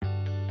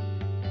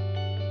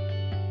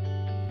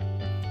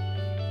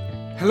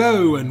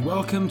Hello and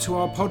welcome to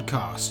our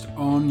podcast,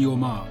 On Your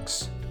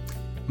Marks.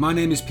 My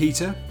name is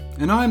Peter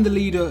and I am the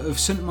leader of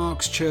St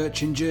Mark's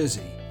Church in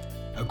Jersey,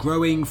 a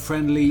growing,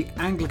 friendly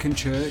Anglican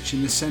church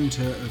in the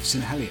centre of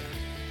St Helier.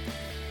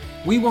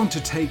 We want to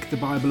take the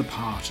Bible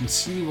apart and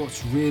see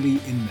what's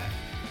really in there,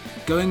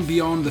 going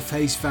beyond the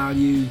face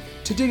value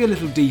to dig a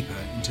little deeper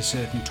into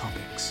certain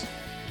topics.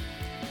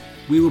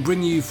 We will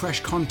bring you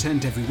fresh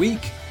content every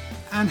week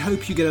and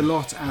hope you get a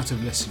lot out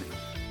of listening.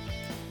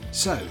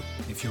 So,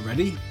 if you're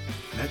ready,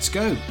 let's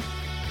go.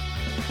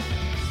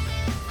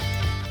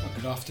 Well,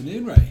 good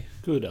afternoon, Ray.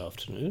 Good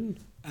afternoon.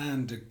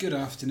 And a good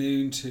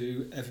afternoon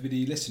to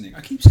everybody listening. I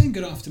keep saying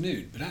good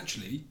afternoon, but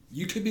actually,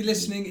 you could be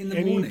listening in the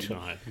morning.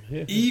 Anytime.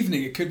 Yeah.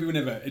 Evening, it could be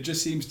whenever. It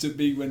just seems to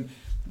be when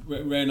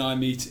Ray and I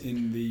meet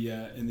in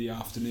the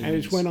afternoon. And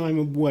it's when I'm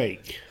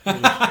awake.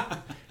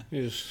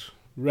 is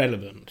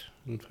relevant,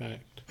 in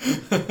fact.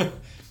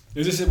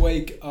 Is this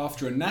awake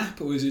after a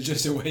nap, or is it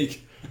just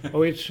awake?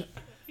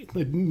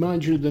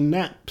 Mind you, the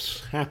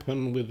naps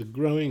happen with a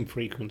growing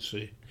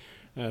frequency.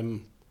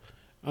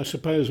 I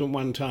suppose at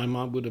one time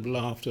I would have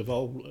laughed at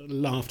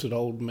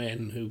old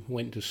men who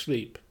went to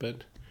sleep,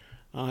 but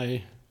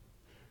I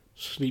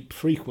sleep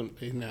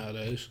frequently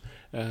nowadays,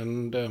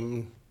 and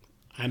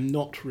I'm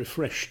not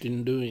refreshed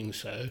in doing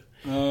so.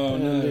 Oh,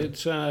 and no.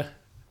 It's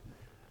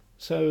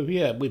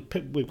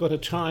we've got a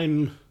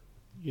time.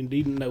 You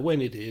needn't know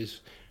when it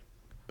is,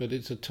 but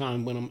it's a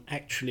time when I'm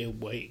actually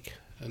awake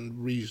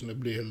and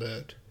reasonably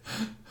alert.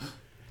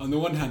 On the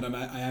one hand,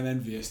 I am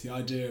envious. The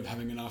idea of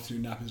having an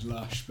afternoon nap is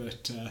lush,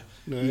 but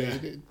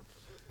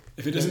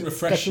if it doesn't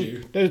refresh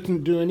you...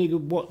 doesn't do any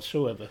good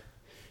whatsoever.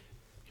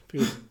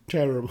 You feel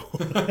terrible.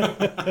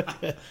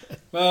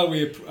 Well,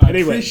 I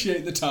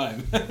appreciate the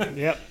time.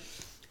 Yep.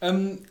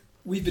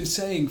 We've been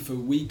saying for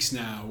weeks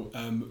now,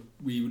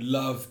 we would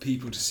love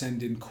people to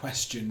send in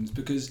questions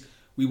because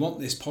we want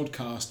this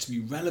podcast to be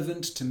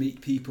relevant, to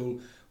meet people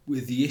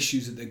with the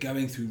issues that they're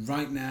going through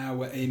right now.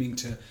 We're aiming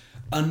to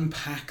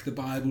unpack the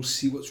Bible,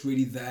 see what's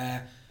really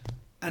there.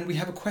 And we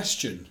have a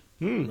question,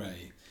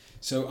 Ray.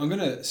 So I'm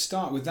going to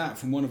start with that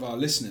from one of our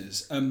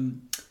listeners.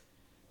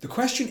 The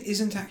question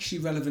isn't actually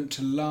relevant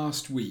to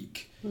last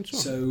week. That's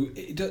right. So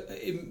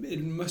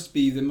it must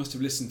be, they must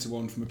have listened to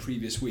one from a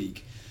previous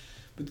week.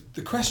 But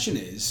the question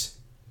is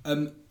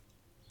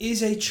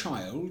a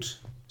child,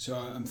 so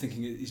I'm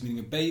thinking he's meaning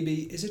a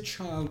baby, is a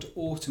child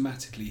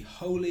automatically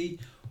holy?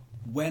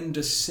 When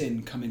does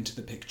sin come into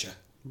the picture?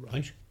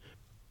 Right.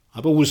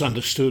 I've always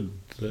understood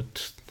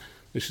that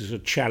this is a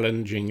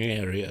challenging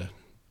area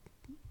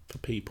for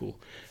people,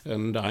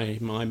 and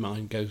my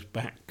mind goes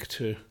back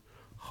to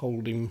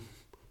holding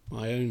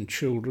my own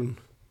children,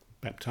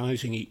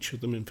 baptising each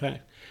of them, in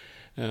fact,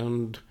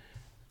 and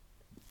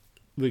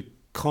the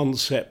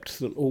concept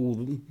that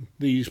all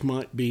these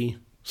might be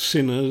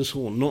sinners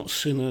or not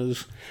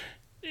sinners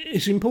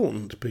is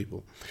important to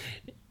people.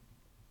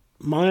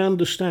 My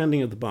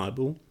understanding of the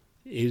Bible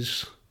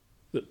is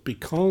that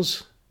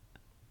because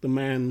the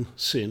man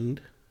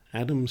sinned,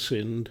 Adam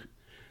sinned,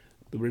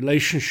 the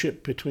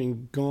relationship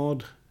between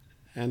God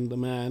and the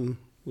man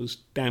was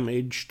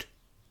damaged,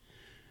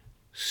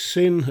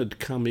 sin had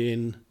come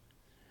in,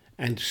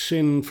 and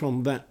sin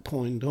from that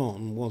point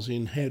on was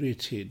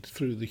inherited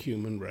through the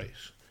human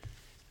race.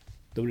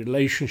 The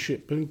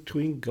relationship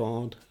between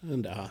God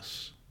and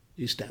us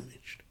is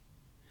damaged.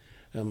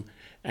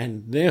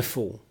 And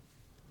therefore,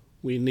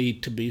 we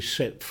need to be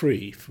set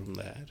free from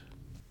that.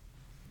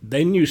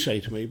 Then you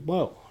say to me,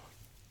 well,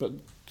 but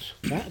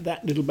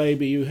that little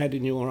baby you had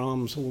in your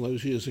arms all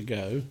those years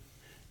ago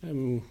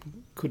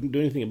couldn't do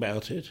anything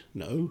about it.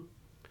 No,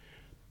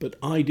 but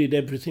I did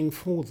everything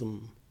for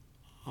them.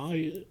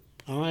 I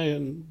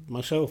and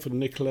myself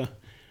and Nicola,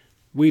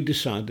 we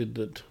decided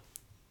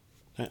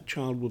that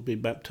child would be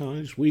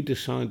baptised. We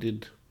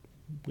decided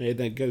where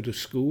they'd go to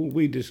school.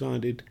 We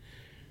decided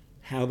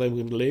how they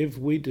would live.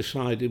 We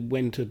decided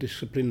when to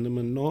discipline them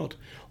and not.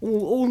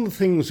 All the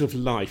things of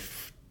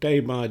life, day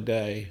by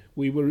day,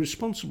 we were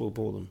responsible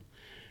for them.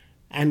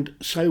 And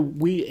so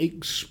we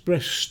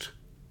expressed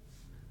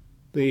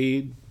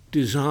the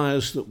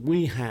desires that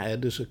we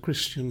had as a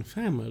Christian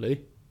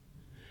family,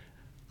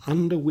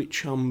 under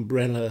which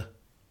umbrella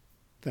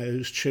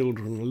those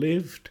children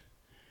lived,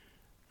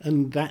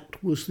 and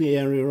that was the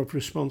area of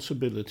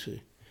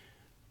responsibility.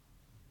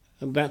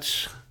 And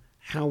that's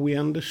how we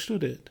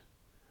understood it.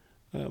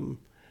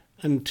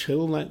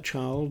 Until that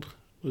child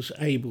was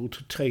able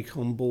to take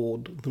on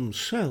board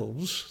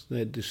themselves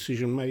their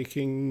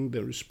decision-making,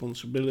 their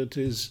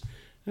responsibilities,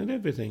 and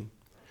everything.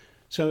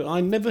 So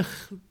I never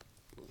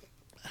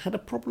had a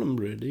problem,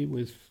 really,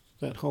 with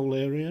that whole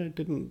area. It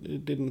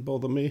didn't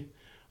bother me.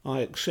 I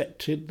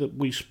accepted that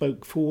we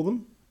spoke for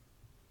them,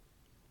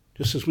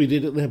 just as we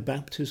did at their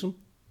baptism.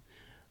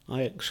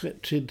 I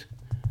accepted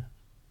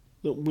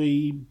that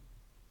we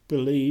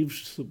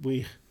believed that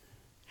we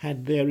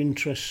had their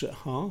interests at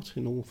heart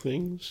in all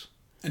things.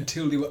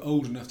 Until they were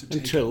old enough to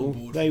take it on board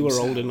Until they were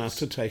old enough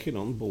to take it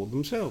on board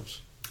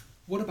themselves.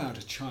 What about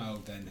a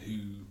child then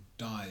who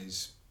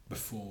dies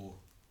before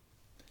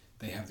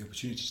they have the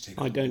opportunity to take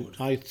I on don't. board.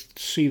 I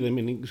see them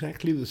in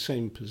exactly the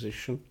same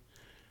position.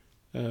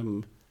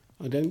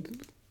 I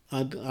don't.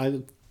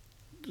 I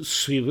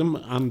see them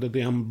under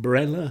the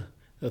umbrella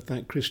of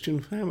that Christian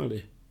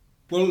family.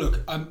 Well,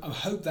 look, I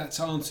hope that's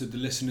answered the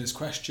listener's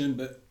question,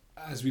 but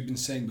as we've been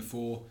saying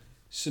before,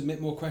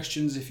 submit more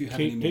questions if you have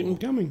any more. Keep them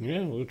coming,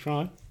 yeah, we'll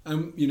try.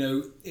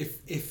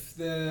 If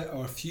there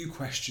are a few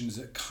questions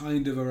that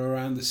kind of are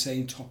around the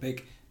same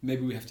topic,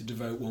 maybe we have to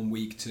devote 1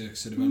 week to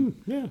sort of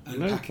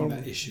unpacking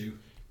that issue.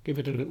 Give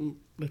it a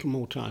little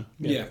more time.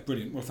 Yeah,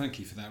 brilliant. Well, thank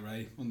you for that,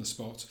 Ray, on the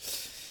spot.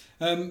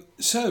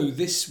 So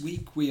this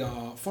week we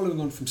are following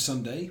on from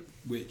Sunday,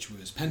 which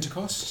was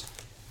Pentecost,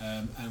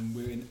 and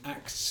we're in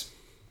Acts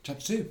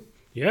chapter 2.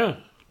 Yeah,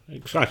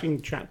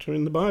 exciting chapter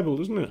in the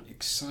Bible, isn't it?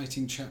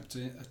 Exciting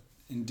chapter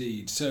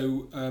indeed.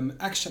 So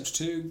Acts chapter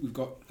 2, we've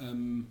got,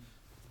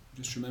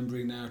 just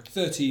remembering now,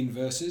 13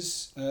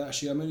 verses.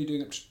 Actually, I'm only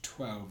doing up to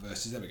 12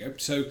 verses. There we go.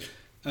 So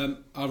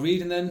I'll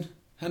read and then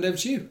hand over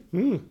to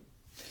you.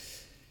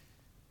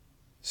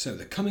 So,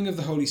 the coming of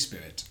the Holy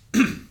Spirit.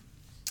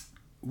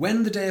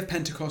 When the day of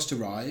Pentecost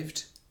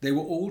arrived, they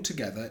were all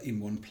together in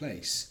one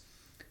place.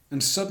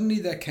 And suddenly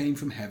there came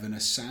from heaven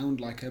a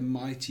sound like a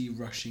mighty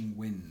rushing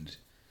wind,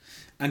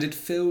 and it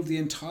filled the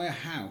entire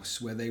house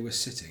where they were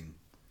sitting.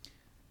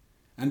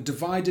 And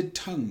divided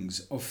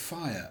tongues of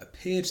fire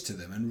appeared to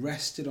them and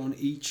rested on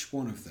each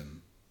one of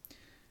them.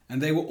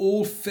 And they were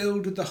all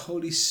filled with the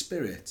Holy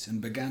Spirit and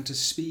began to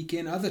speak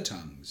in other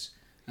tongues,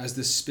 as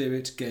the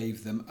Spirit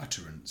gave them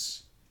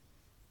utterance.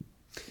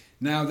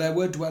 Now there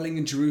were dwelling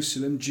in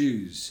Jerusalem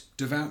Jews,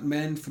 devout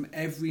men from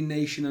every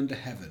nation under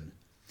heaven.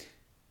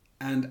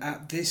 And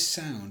at this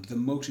sound the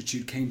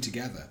multitude came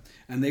together,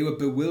 and they were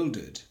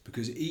bewildered,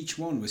 because each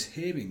one was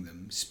hearing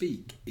them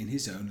speak in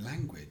his own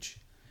language.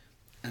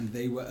 And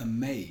they were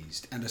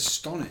amazed and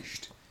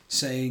astonished,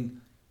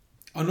 saying,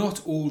 "Are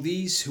not all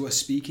these who are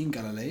speaking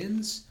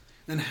Galileans?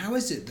 And how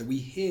is it that we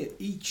hear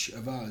each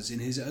of us in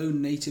his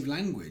own native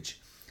language?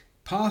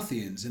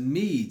 Parthians and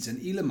Medes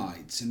and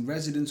Elamites and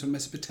residents on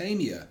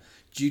Mesopotamia,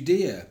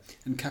 Judea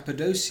and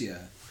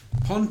Cappadocia,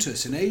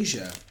 Pontus and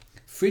Asia,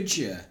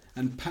 Phrygia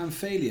and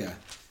Pamphylia,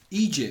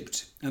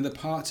 Egypt and the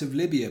parts of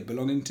Libya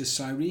belonging to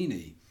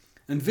Cyrene,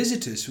 and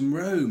visitors from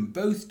Rome,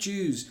 both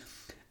Jews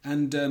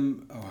and,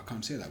 I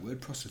can't say that word,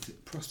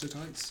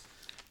 proselytes,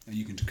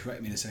 you can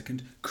correct me in a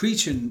second,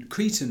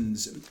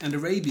 Cretans and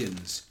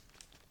Arabians.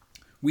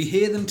 We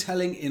hear them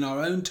telling in our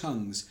own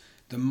tongues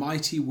the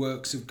mighty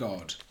works of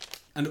God.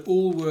 And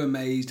all were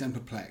amazed and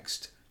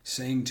perplexed,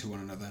 saying to one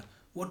another,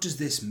 'What does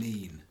this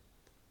mean?'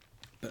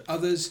 But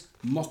others,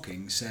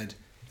 mocking, said,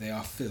 'They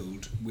are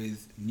filled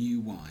with new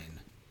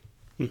wine.'"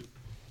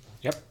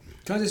 Yep.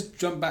 Can I just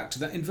jump back to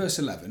that in verse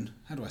 11?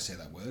 How do I say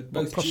that word?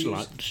 Both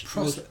proselytes.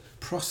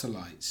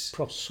 Proselytes.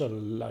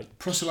 Proselytes.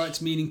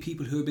 Proselytes meaning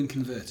people who have been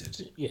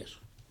converted. Yes.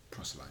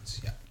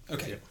 Proselytes, yeah.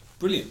 Okay, yeah.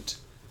 Brilliant.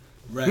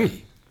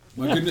 Ray,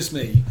 my goodness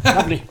me.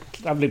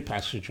 Lovely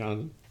passage.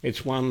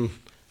 It's one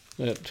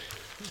that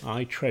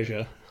I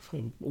treasure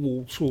for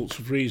all sorts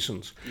of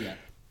reasons. Yeah.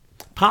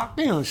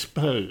 Partly, I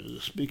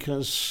suppose,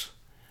 because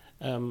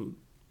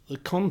the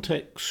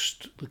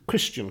context, the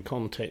Christian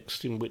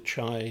context in which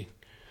I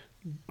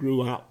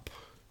grew up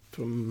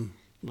from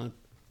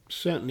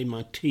certainly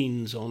my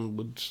teens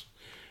onwards,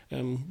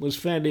 was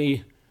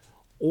fairly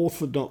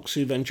orthodox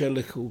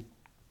evangelical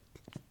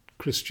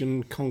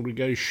Christian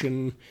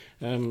congregation,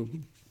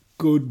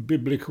 good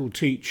biblical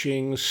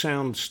teaching,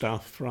 sound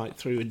stuff right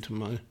through into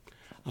my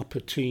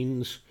upper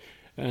teens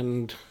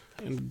and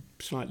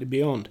slightly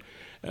beyond.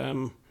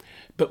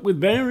 But with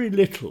very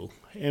little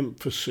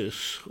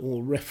emphasis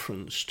or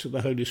reference to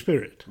the Holy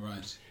Spirit.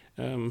 Right.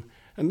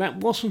 And that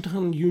wasn't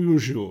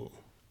unusual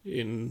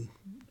in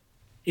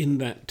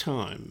that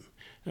time.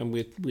 And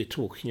we're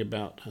talking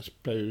about, I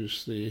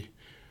suppose, the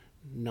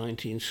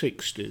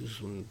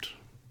 1960s and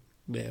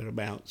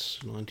thereabouts,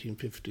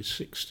 1950s,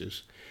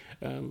 60s.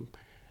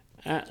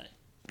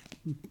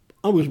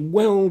 I was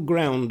well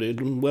grounded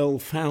and well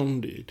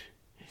founded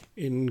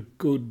in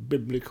good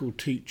biblical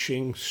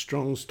teaching,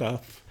 strong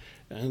stuff,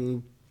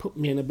 and put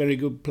me in a very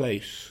good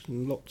place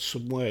in lots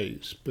of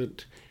ways.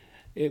 But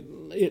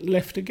it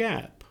left a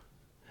gap.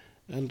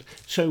 And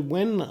so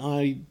when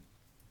I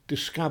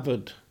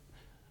discovered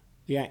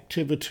the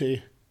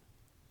activity,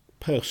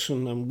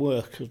 person and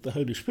work of the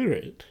Holy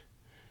Spirit,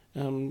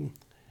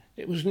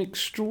 it was an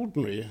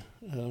extraordinary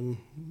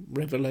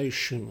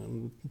revelation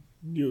and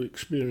new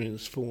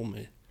experience for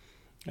me.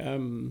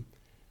 And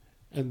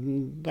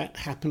that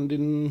happened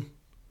in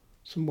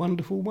some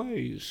wonderful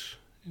ways,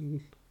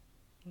 in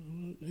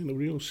a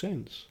real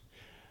sense.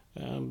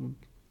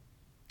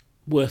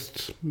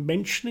 Worth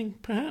mentioning,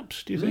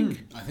 perhaps, do you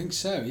think? I think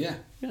so, yeah.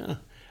 Yeah.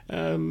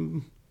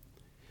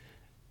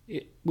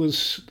 It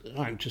was,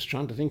 I'm just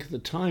trying to think of the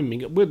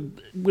timing.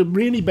 We're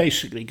really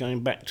basically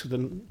going back to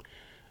the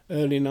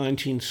early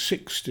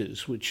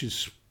 1960s, which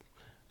is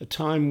a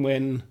time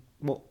when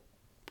what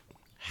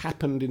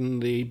happened in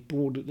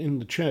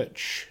the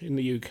church in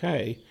the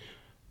UK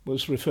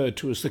was referred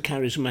to as the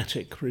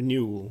charismatic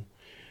renewal,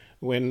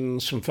 when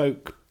some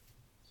folk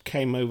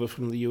came over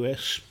from the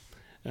US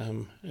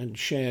and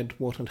shared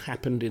what had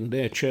happened in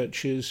their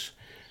churches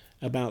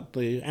about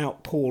the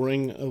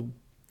outpouring of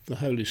the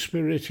Holy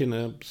Spirit in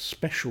a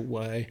special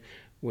way,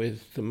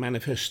 with the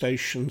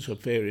manifestations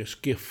of various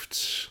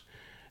gifts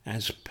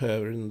as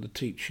per in the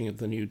teaching of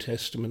the New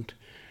Testament.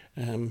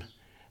 And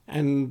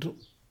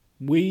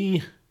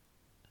we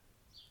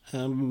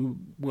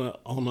were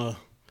on a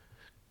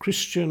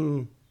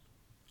Christian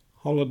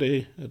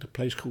holiday at a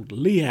place called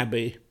Lee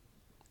Abbey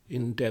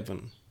in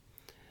Devon.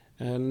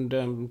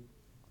 And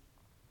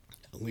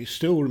we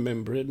still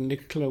remember it.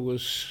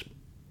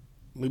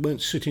 We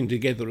weren't sitting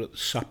together at the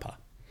supper.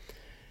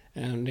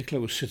 And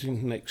Nicola was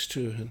sitting next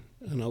to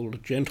an older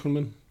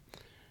gentleman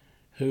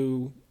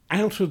who,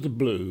 out of the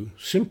blue,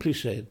 simply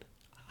said,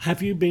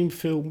 "Have you been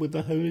filled with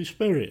the Holy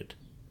Spirit?"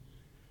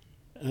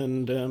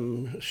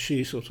 And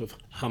she sort of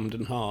hummed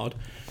and hawed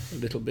a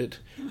little bit.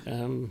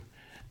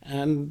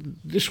 And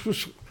this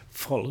was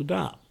followed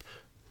up.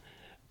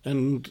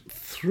 And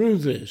through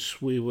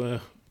this, we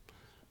were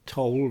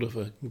told of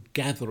a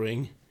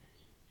gathering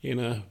in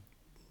a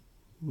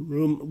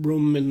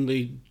room in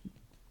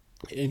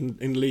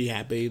Lee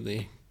Abbey,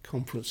 the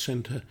conference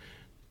centre.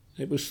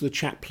 It was the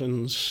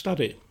chaplain's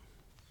study.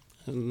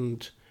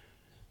 And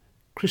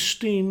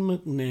Christine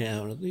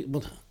McNair, I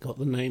got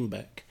the name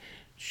back,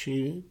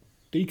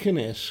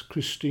 Deaconess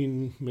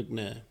Christine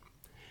McNair,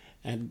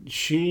 and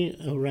she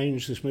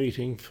arranged this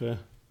meeting for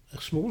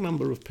a small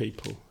number of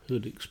people who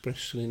had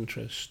expressed an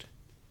interest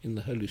in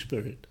the Holy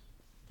Spirit.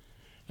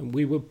 And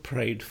we were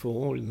prayed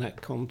for in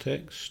that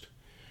context,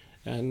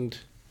 and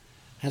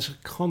as a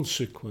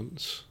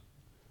consequence,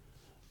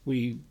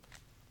 we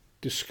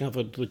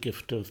discovered the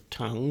gift of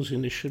tongues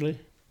initially,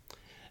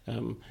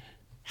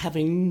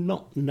 having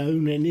not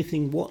known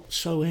anything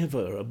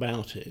whatsoever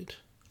about it.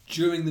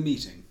 During the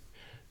meeting?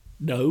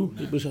 No.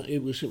 It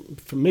was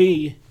for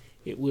me.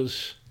 It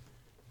was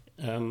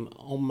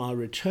on my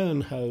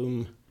return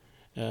home,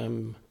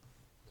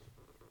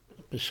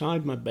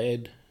 beside my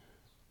bed.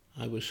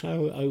 I was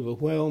so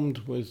overwhelmed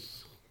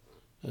with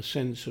a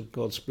sense of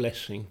God's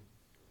blessing,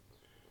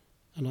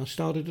 and I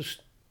started to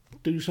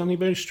do something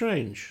very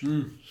strange,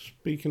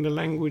 speaking a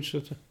language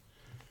that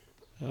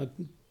I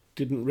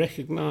didn't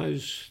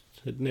recognise,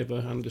 had never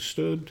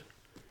understood,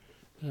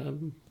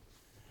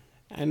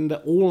 and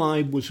all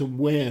I was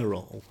aware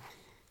of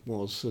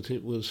was that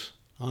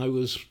I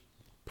was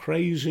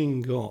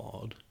praising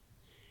God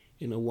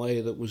in a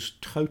way that was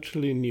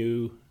totally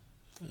new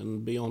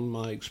and beyond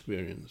my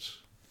experience.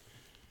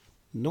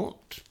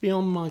 Not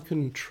beyond my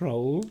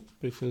control,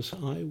 because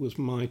I was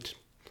my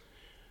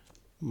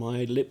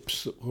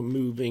lips that were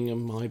moving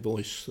and my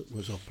voice that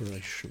was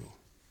operational.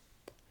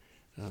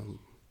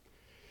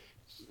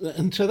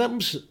 And so that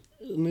was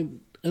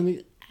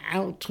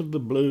out of the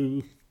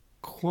blue,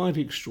 quite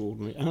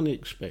extraordinary,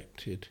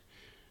 unexpected,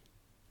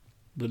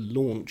 the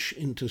launch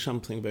into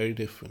something very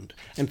different.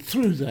 And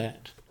through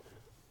that,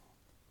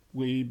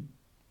 we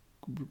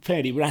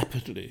fairly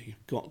rapidly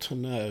got to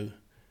know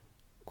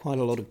quite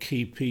a lot of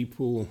key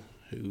people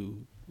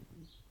who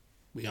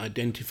we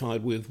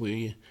identified with,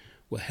 we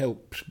were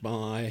helped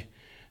by.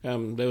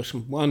 There were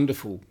some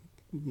wonderful,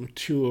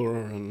 mature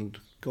and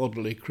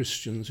godly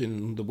Christians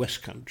in the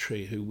West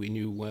Country who we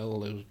knew well.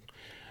 There was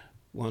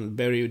one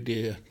very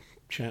dear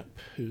chap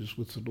who's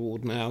with the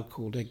Lord now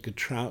called Edgar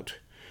Trout.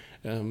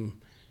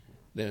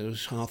 There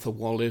was Arthur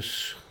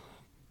Wallace.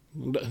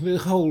 The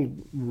whole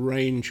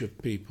range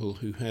of people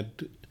who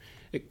had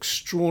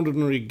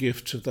extraordinary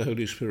gifts of the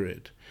Holy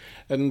Spirit.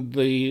 And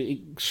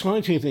the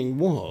exciting thing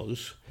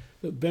was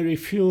that very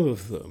few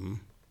of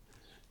them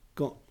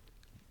got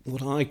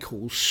what I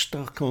call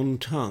stuck on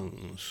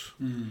tongues.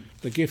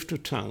 The gift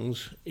of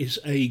tongues is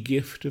a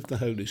gift of the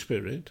Holy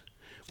Spirit,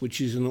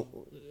 which is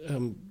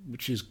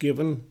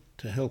given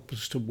to help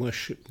us to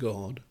worship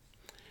God.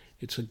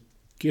 It's a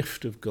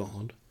gift of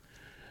God.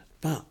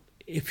 But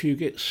if you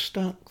get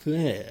stuck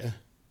there,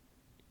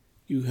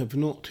 you have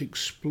not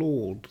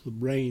explored the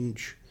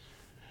range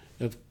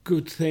of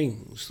good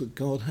things that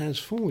God has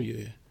for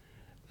you.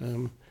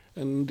 It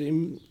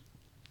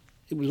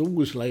was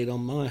always laid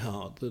on my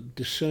heart that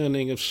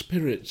discerning of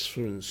spirits,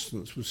 for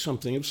instance, was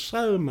something of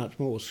so much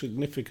more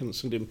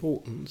significance and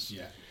importance,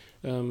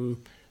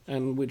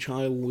 and which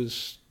I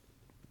always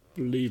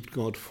believed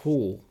God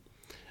for.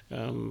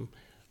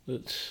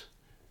 That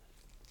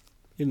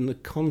in the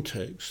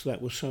context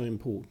that was so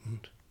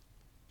important.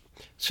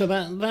 So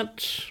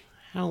that's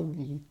how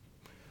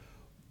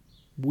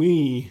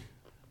we,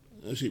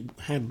 as it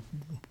had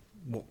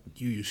what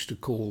you used to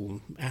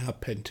call our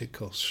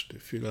Pentecost,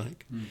 if you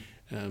like.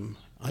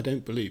 I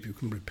don't believe you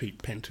can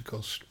repeat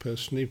Pentecost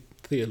personally,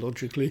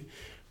 theologically,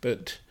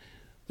 but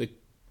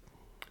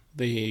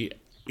the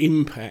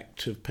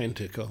impact of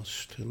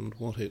Pentecost and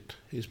what it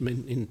is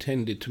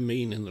intended to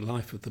mean in the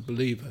life of the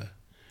believer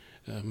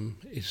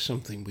is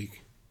something we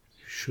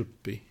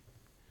should be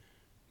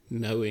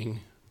knowing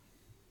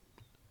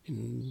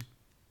in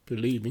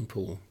believing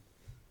for.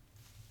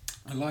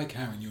 I like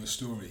how in your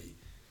story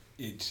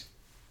it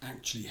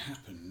actually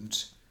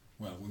happened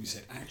well, when we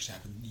say actually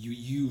happened,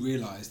 you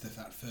realised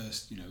that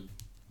first,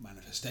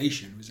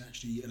 manifestation was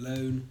actually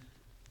alone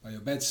by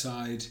your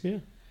bedside. Yeah.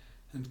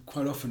 And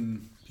quite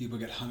often people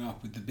get hung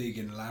up with the big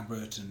and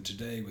elaborate, and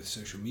today with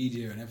social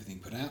media and everything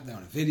put out there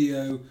on a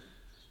video,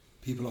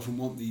 people often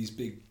want these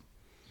big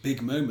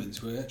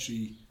moments where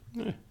actually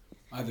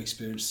I've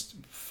experienced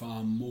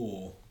far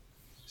more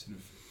sort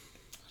of,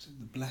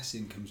 the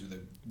blessing comes with a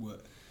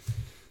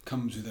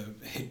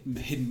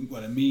hidden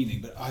a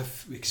meaning, but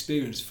I've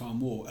experienced far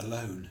more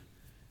alone.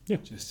 Yeah.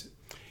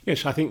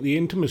 Yes, I think the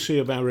intimacy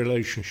of our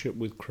relationship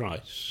with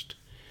Christ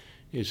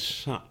is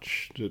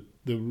such that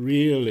the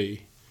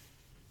really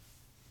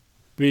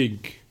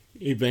big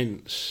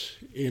events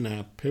in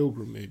our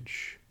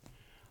pilgrimage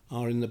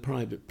are in the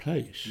private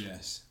place.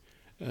 Yes.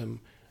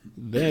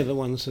 They're the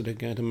ones that are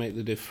going to make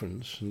the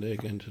difference, and they're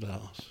going to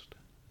last.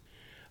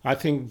 I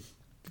think,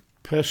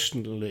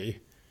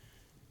 personally,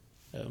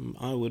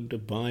 I would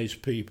advise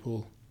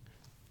people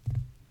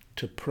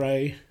to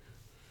pray,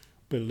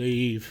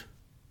 believe,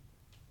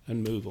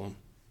 and move on.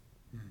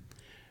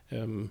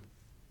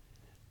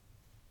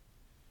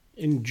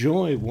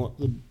 Enjoy what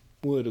the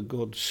Word of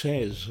God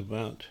says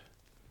about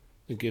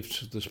the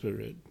gifts of the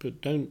Spirit,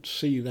 but don't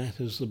see that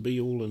as the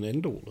be-all and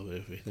end-all of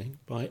everything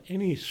by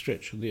any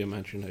stretch of the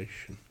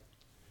imagination.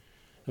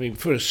 I mean,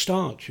 for a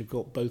start, you've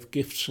got both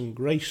gifts and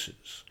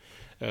graces.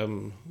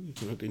 So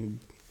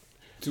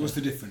what's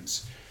the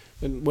difference?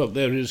 Well,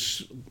 there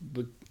is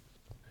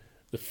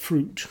the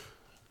fruit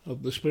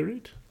of the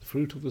Spirit. The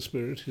fruit of the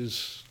Spirit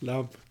is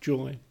love,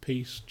 joy,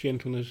 peace,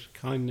 gentleness,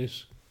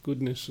 kindness,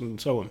 goodness,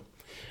 and so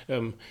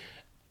on.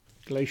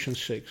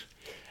 Galatians 6.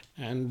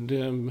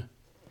 And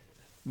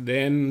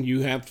then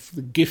you have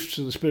the gifts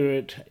of the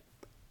Spirit,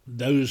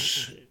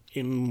 those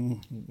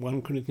in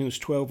 1 Corinthians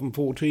 12 and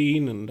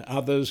 14 and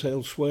others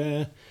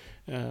elsewhere.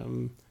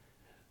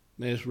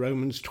 There's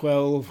Romans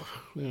 12,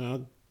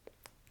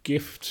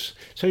 gifts.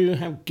 So you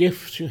have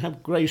gifts, you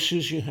have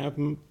graces, you have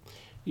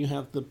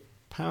the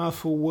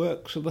powerful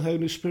works of the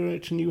Holy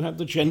Spirit, and you have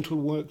the gentle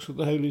works of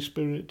the Holy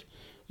Spirit.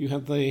 You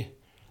have the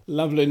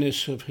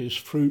loveliness of his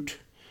fruit.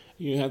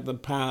 You have the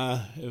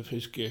power of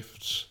his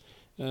gifts.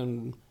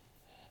 And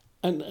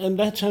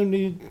that's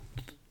only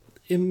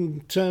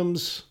in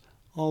terms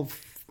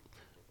of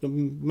the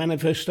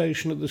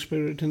manifestation of the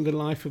Spirit in the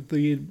life of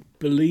the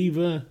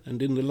believer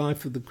and in the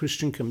life of the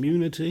Christian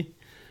community.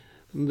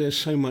 And there's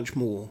so much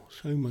more.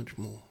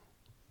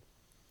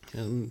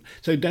 And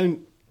so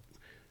don't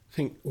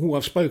think,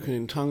 I've spoken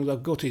in tongues,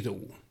 I've got it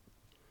all.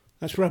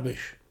 That's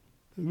rubbish.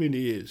 It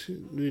really is. It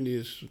really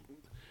is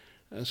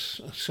a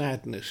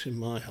sadness in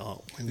my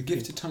heart. The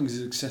gift of tongues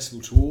is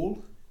accessible to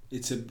all.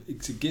 It's a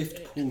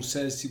gift Paul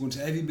says he wants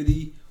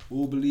everybody,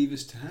 all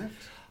believers, to have.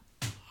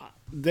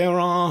 There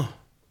are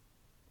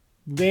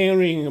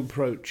varying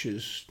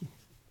approaches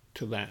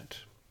to that.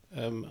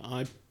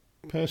 I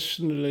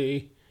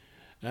personally,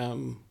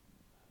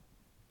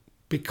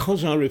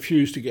 because I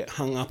refuse to get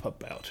hung up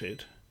about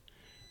it,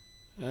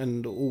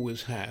 and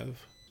always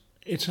have,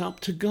 it's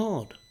up to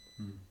God.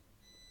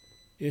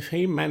 If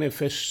he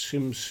manifests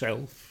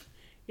himself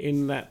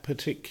in that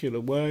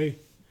particular way,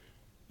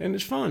 then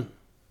it's fine.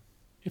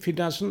 If he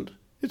doesn't,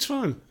 it's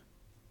fine.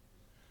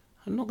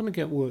 I'm not going to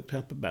get worked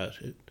up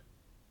about it.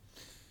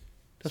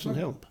 Doesn't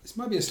help. This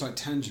might be a slight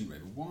tangent, Ray,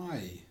 but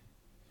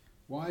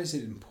why is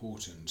it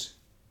important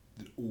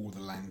that all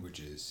the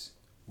languages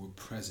were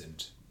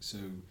present? So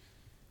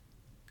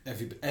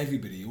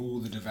everybody, all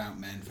the devout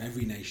men from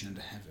every nation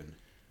under heaven.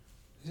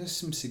 Is there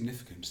some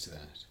significance to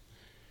that,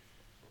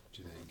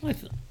 do you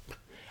think?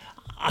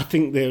 I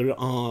think there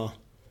are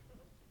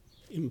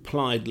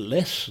implied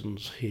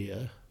lessons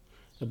here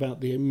about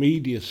the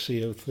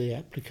immediacy of the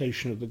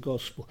application of the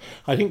gospel.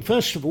 I think,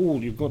 first of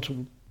all, you've got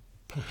to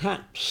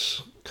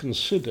perhaps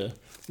consider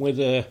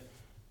whether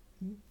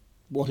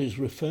what is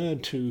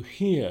referred to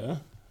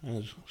here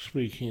as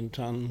speaking in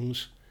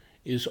tongues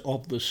is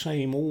of the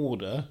same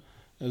order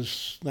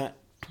as that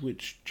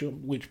which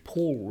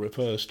Paul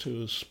refers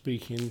to as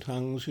speaking in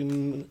tongues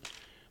in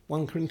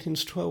 1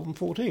 Corinthians 12 and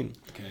 14.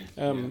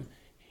 Okay.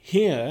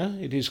 Here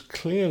it is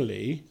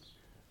clearly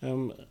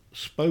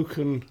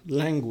spoken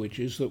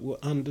languages that were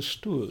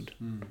understood.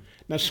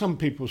 Now some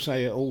people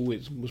say, it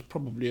was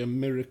probably a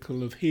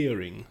miracle of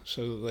hearing,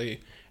 so that they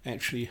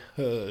actually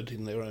heard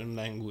in their own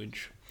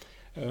language.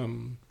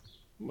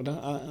 But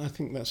I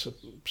think that's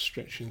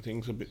stretching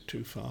things a bit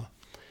too far.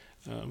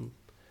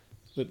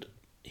 But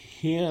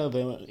here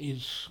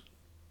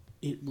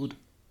it would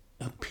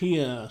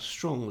appear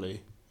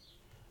strongly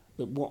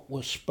that what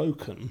was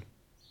spoken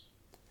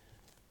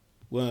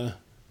were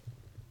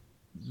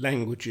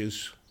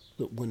languages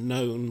that were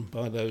known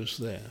by those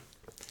there.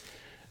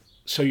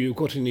 So you've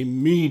got an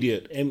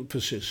immediate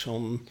emphasis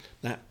on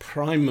that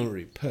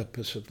primary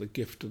purpose of the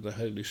gift of the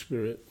Holy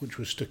Spirit, which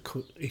was to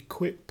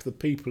equip the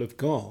people of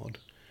God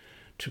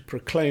to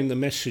proclaim the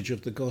message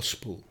of the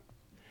gospel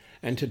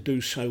and to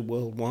do so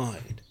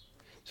worldwide.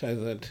 So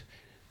that,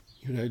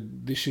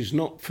 this is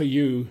not for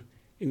you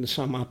in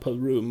some upper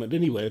room. And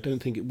anyway, I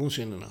don't think it was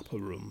in an upper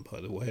room,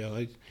 by the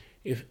way.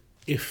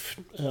 if,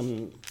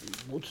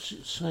 what does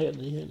it say at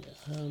the end?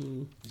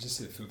 It just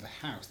said for the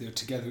house. They were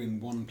together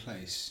in one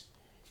place.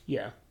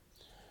 Yeah,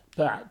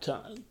 but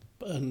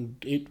and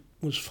it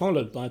was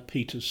followed by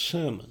Peter's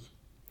sermon,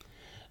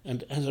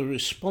 and as a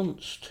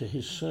response to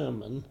his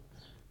sermon,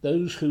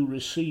 those who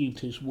received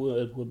his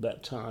word were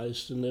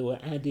baptized, and there were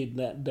added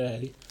that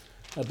day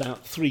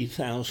about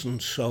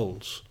 3,000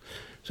 souls.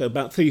 So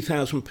about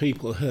 3,000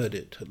 people heard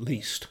it, at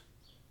least.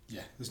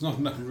 Yeah, there's not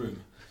enough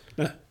room.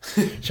 No.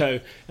 So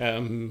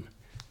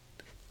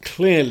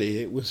clearly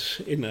it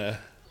was in a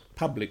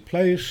public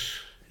place.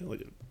 It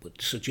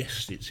would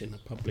suggest it's in a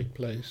public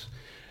place.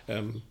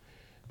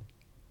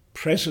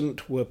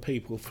 Present were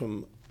people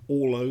from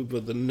all over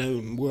the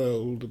known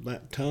world at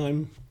that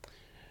time,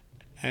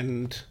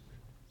 and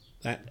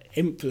that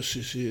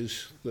emphasis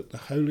is that the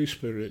Holy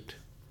Spirit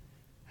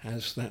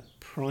has that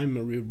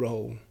primary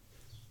role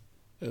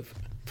of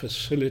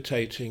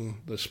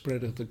facilitating the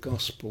spread of the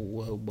gospel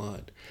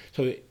worldwide.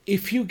 So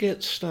if you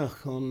get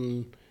stuck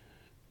on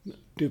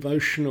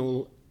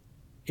devotional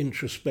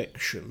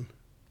introspection,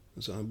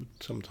 as I would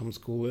sometimes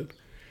call it,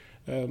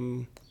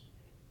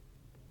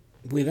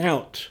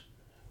 without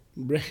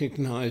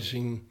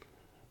recognising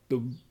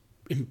the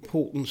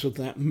importance of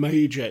that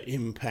major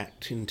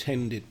impact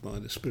intended by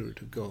the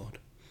Spirit of God,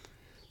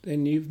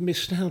 then you've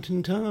missed out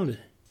entirely.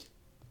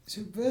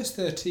 So verse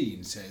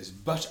 13 says,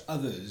 "But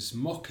others,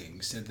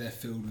 mocking, said they're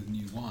filled with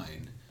new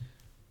wine."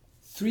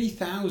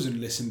 3,000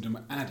 listened and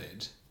were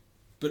added,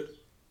 but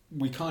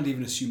we can't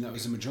even assume that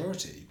was the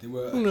majority. There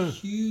were a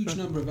huge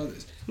number of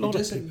others. It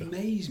does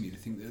amaze me to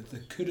think that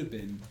there could have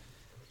been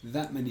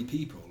that many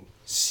people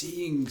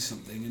seeing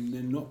something and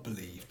then not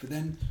believe, but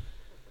then...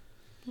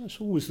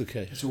 That's always the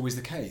case. It's always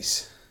the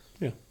case.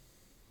 Yeah.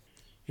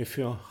 If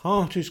your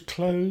heart is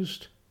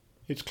closed,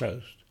 it's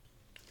closed.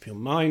 If your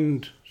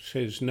mind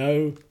says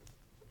no,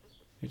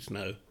 it's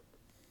no.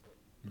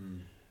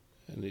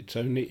 And it's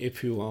only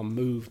if you are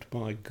moved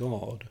by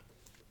God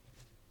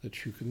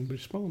that you can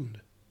respond.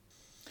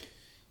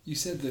 You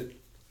said that,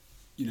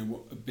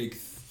 what a big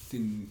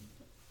thing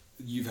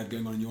you've had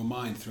going on in your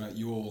mind throughout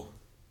your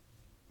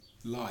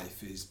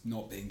life is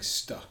not being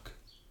stuck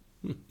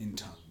in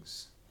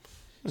tongues.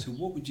 So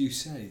what would you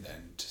say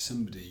then to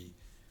somebody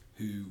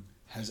who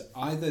has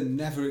either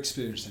never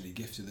experienced any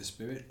gift of the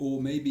Spirit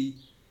or maybe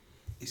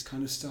is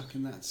kind of stuck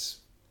and that's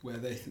where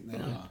they think they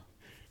are?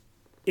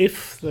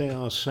 If they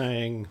are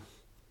saying,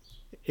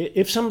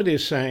 if somebody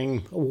is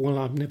saying, "Oh, well,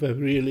 I've never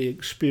really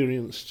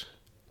experienced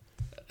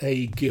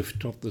a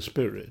gift of the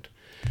Spirit,"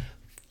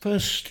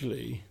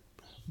 firstly,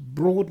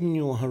 broaden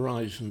your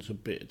horizons a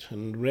bit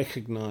and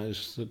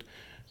recognise that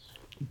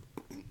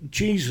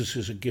Jesus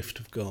is a gift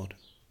of God,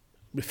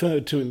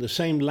 referred to in the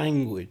same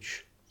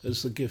language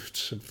as the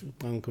gifts of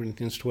 1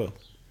 Corinthians 12.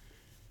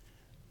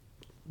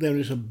 There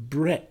is a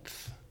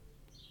breadth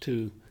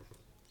to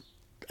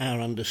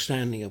our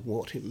understanding of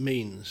what it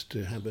means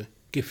to have a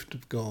gift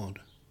of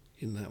God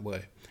in that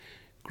way.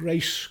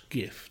 Grace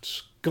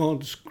gifts,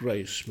 God's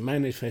grace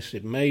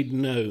manifested, made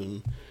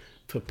known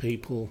for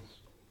people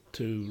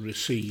to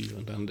receive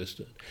and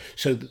understand.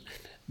 So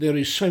there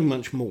is so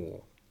much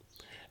more.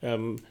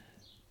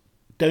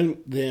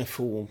 Don't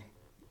therefore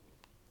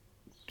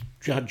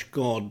judge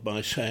God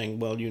by saying,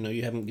 "Well,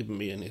 you haven't given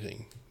me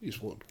anything," is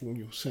what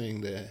you're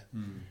saying there.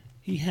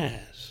 He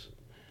has.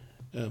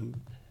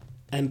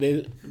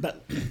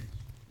 But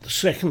the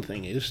second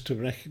thing is to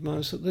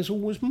recognise that there's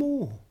always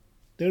more.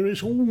 There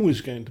is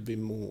always going to be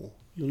more.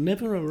 You'll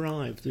never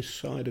arrive this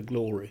side of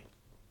glory.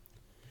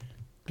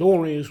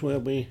 Glory is where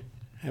we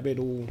have it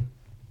all,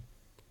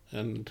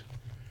 and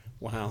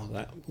wow,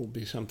 that will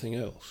be something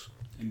else.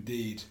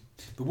 Indeed.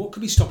 But what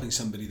could be stopping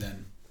somebody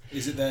then?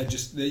 Is it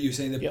just that you're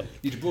saying they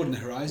need to broaden the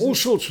horizon? All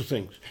sorts of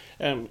things.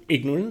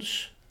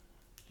 Ignorance,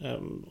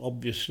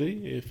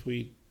 obviously, if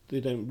they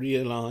don't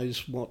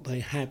realise what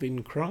they have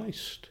in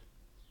Christ.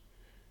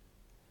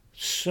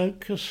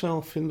 Soak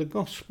yourself in the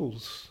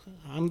Gospels.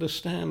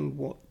 Understand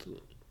what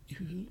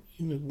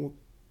what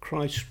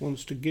Christ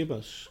wants to give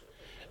us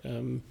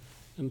and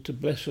to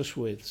bless us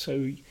with.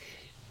 So,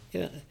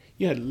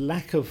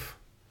 lack of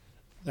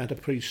that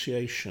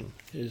appreciation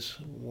is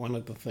one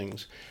of the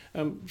things.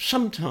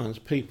 Sometimes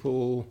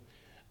people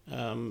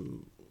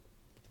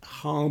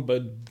harbour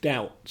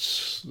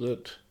doubts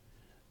that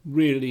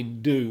really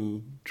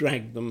do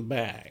drag them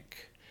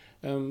back.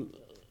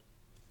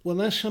 Well,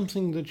 that's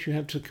something that you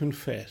have to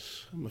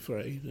confess, I'm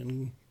afraid,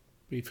 and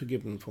be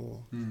forgiven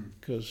for,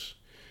 because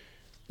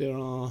there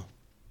are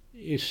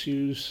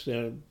issues,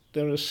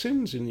 there are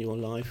sins in your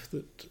life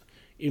that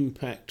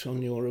impact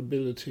on your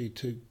ability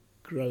to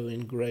grow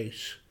in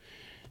grace.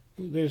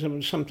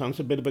 There's sometimes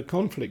a bit of a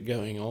conflict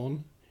going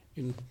on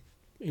in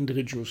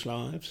individuals'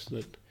 lives,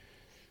 that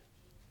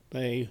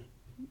there's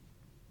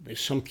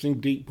something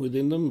deep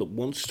within them that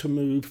wants to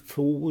move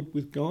forward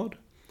with God,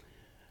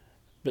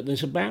 but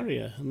there's a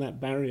barrier, and that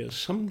barrier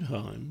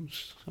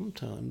sometimes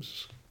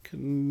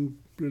can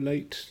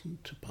relate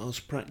to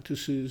past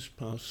practices,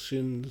 past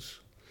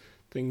sins,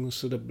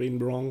 things that have been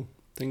wrong,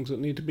 things that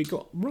need to be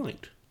got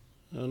right.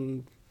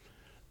 And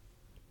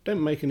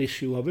don't make an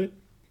issue of it.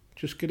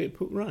 Just get it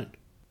put right.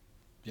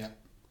 Yeah.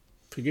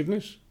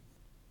 Forgiveness,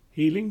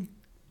 healing,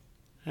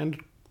 and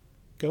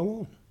go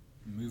on.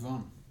 Move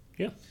on.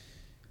 Yeah.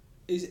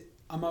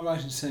 Am I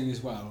right in saying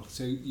as well?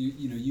 So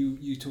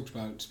you talked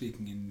about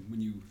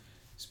when you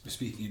were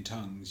speaking in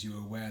tongues, you were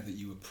aware that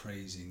you were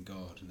praising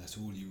God, and that's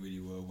all you really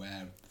were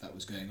aware that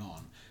was going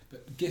on.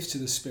 But gifts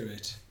of the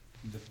Spirit,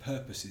 the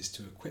purpose is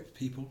to equip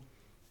people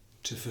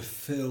to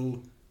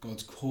fulfil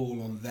God's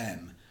call on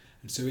them.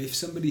 And so if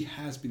somebody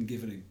has been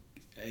given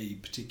a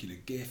particular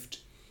gift,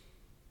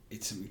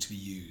 it's something to be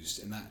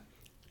used, and that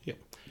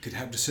could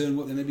help discern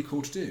what they may be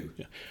called to do.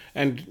 Yeah.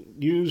 And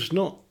use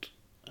not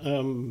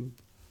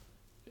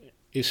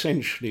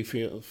essentially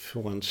for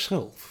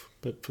oneself,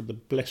 but for the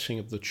blessing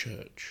of the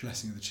church.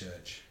 Blessing of the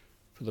church.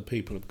 For the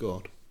people of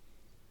God.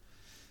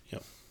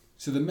 Yep.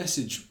 So the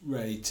message,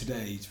 Ray,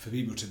 today for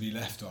people to be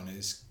left on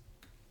is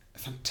a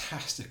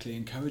fantastically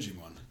encouraging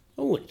one.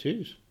 Oh, it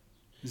is.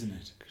 Isn't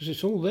it? Because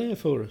it's all there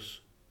for us.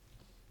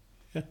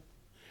 Yeah.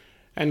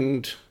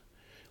 And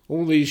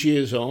all these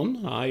years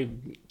on,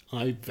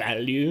 I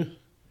value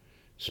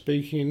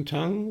speaking in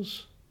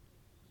tongues.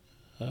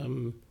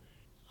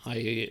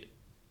 I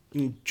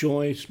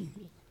enjoy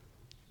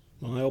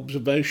my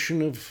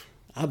observation of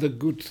other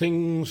good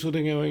things that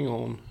are going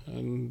on,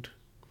 and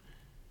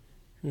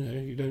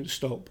you don't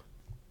stop,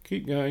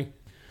 keep going.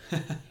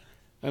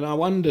 And I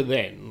wonder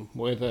then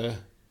whether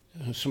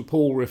St.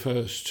 Paul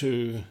refers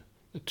to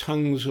the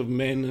tongues of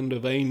men and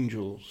of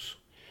angels,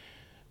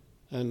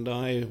 and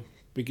I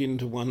begin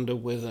to wonder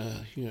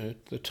whether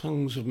the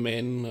tongues of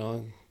men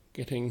are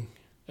getting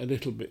a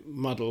little bit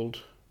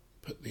muddled,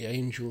 but the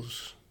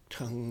angels'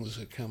 tongues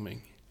are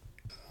coming.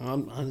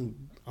 I'm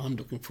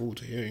looking forward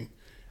to hearing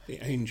the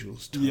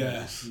angels'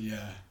 tongues.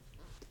 Yeah.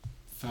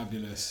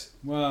 Fabulous.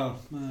 Well,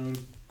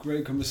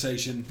 great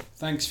conversation.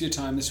 Thanks for your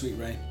time this week,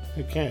 Ray.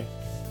 Okay.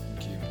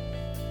 Thank you.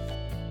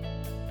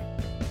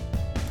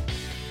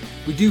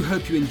 We do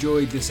hope you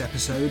enjoyed this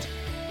episode.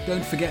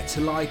 Don't forget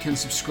to like and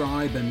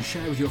subscribe and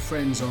share with your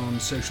friends on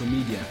social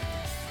media.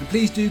 And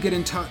please do get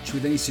in touch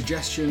with any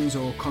suggestions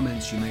or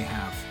comments you may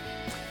have.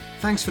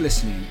 Thanks for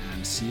listening,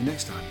 and see you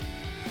next time.